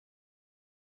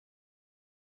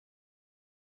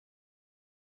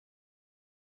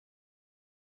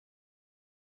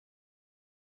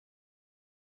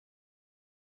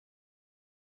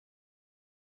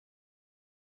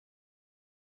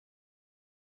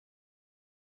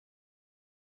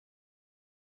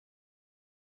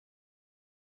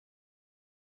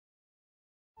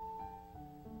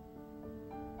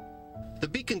The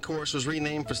Beacon course was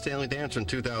renamed for Stanley Dancer in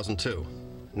 2002.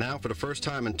 Now, for the first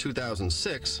time in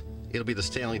 2006, it'll be the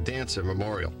Stanley Dancer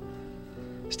Memorial.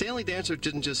 Stanley Dancer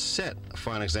didn't just set a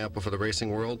fine example for the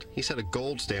racing world, he set a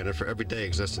gold standard for everyday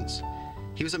existence.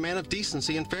 He was a man of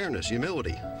decency and fairness,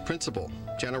 humility, principle,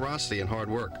 generosity, and hard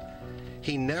work.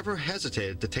 He never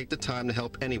hesitated to take the time to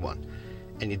help anyone,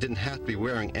 and he didn't have to be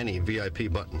wearing any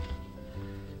VIP button.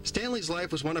 Stanley's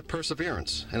life was one of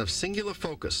perseverance and of singular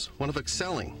focus, one of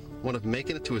excelling, one of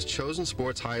making it to his chosen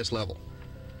sport's highest level.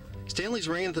 Stanley's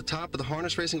reign at the top of the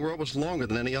harness racing world was longer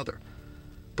than any other.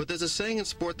 But there's a saying in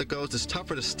sport that goes, it's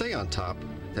tougher to stay on top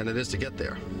than it is to get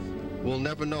there. We'll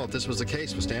never know if this was the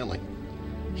case for Stanley.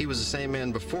 He was the same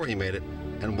man before he made it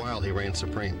and while he reigned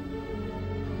supreme.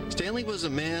 Stanley was a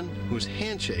man whose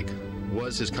handshake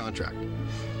was his contract.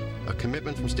 A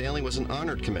commitment from Stanley was an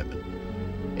honored commitment.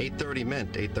 8:30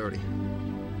 meant 8:30.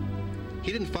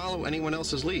 He didn't follow anyone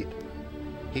else's lead.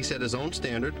 He set his own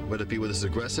standard, whether it be with his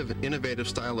aggressive and innovative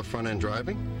style of front-end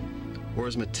driving or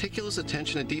his meticulous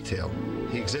attention to detail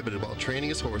he exhibited while training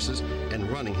his horses and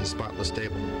running his spotless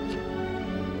stable.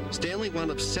 Stanley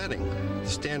wound up setting the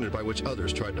standard by which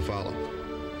others tried to follow.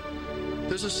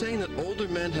 There's a saying that older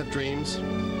men have dreams,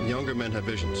 younger men have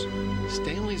visions.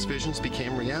 Stanley's visions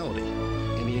became reality,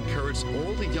 and he encouraged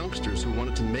all the youngsters who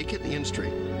wanted to make it in the industry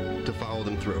to follow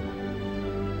them through.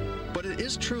 But it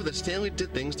is true that Stanley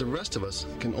did things the rest of us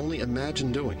can only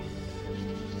imagine doing.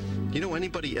 You know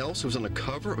anybody else who was on the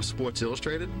cover of Sports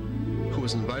Illustrated, who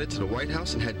was invited to the White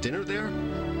House and had dinner there,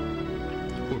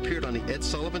 who appeared on the Ed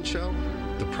Sullivan Show,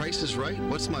 The Price is Right,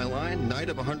 What's My Line, Night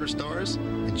of 100 Stars,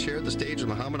 and shared the stage with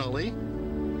Muhammad Ali,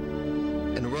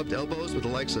 and rubbed elbows with the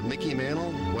likes of Mickey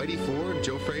Mantle, Whitey Ford,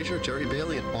 Joe Frazier, Jerry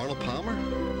Bailey, and Arnold Palmer?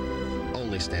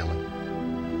 Only Stanley.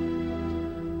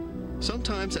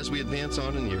 Sometimes as we advance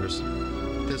on in years,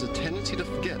 there's a tendency to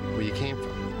forget where you came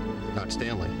from. Not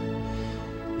Stanley.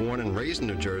 Born and raised in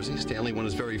New Jersey, Stanley won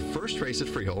his very first race at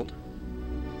Freehold,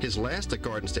 his last at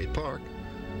Garden State Park,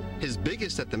 his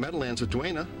biggest at the Meadowlands with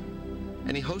Duena,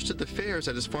 and he hosted the fairs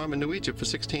at his farm in New Egypt for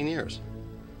 16 years.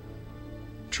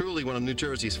 Truly one of New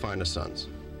Jersey's finest sons.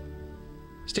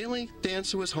 Stanley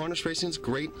Dancer was harness racing's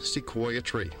great sequoia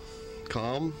tree.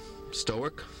 Calm,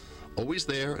 stoic, always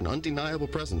there, an undeniable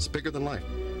presence, bigger than life.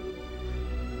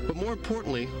 But more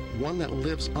importantly, one that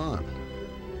lives on,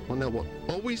 one that will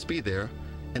always be there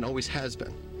and always has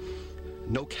been.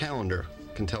 No calendar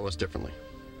can tell us differently.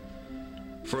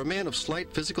 For a man of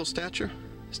slight physical stature,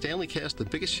 Stanley cast the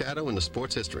biggest shadow in the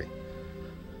sport's history.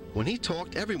 When he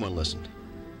talked, everyone listened.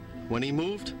 When he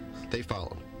moved, they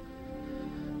followed.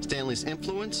 Stanley's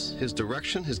influence, his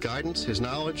direction, his guidance, his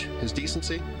knowledge, his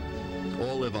decency,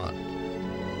 all live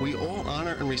on. We all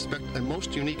honor and respect a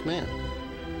most unique man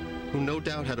who no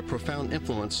doubt had a profound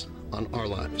influence on our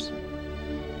lives.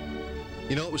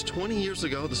 You know, it was 20 years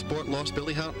ago the sport lost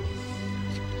Billy Houghton.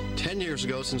 10 years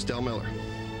ago since Del Miller.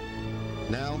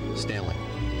 Now, Stanley.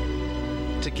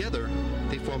 Together,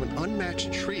 they form an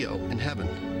unmatched trio in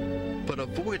heaven, but a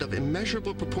void of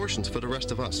immeasurable proportions for the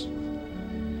rest of us.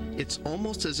 It's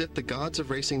almost as if the gods of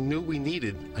racing knew we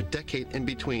needed a decade in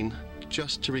between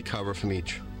just to recover from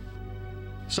each.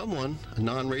 Someone, a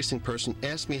non-racing person,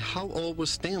 asked me how old was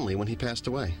Stanley when he passed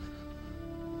away.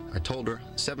 I told her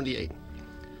 78.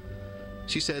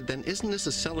 She said, then isn't this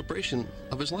a celebration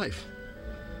of his life?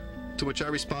 To which I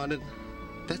responded,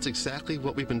 that's exactly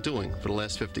what we've been doing for the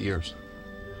last 50 years.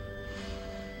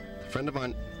 A friend of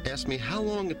mine asked me how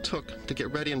long it took to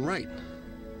get ready and write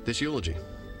this eulogy.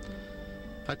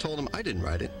 I told him I didn't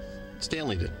write it,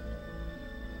 Stanley did.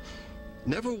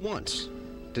 Never once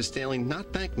did Stanley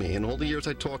not thank me in all the years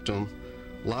I talked to him,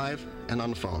 live and on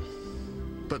the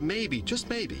phone. But maybe, just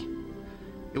maybe,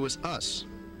 it was us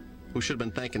who should have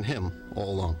been thanking him all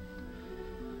along.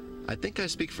 I think I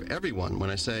speak for everyone when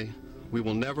I say we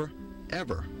will never,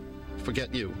 ever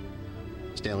forget you,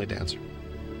 Stanley Dancer.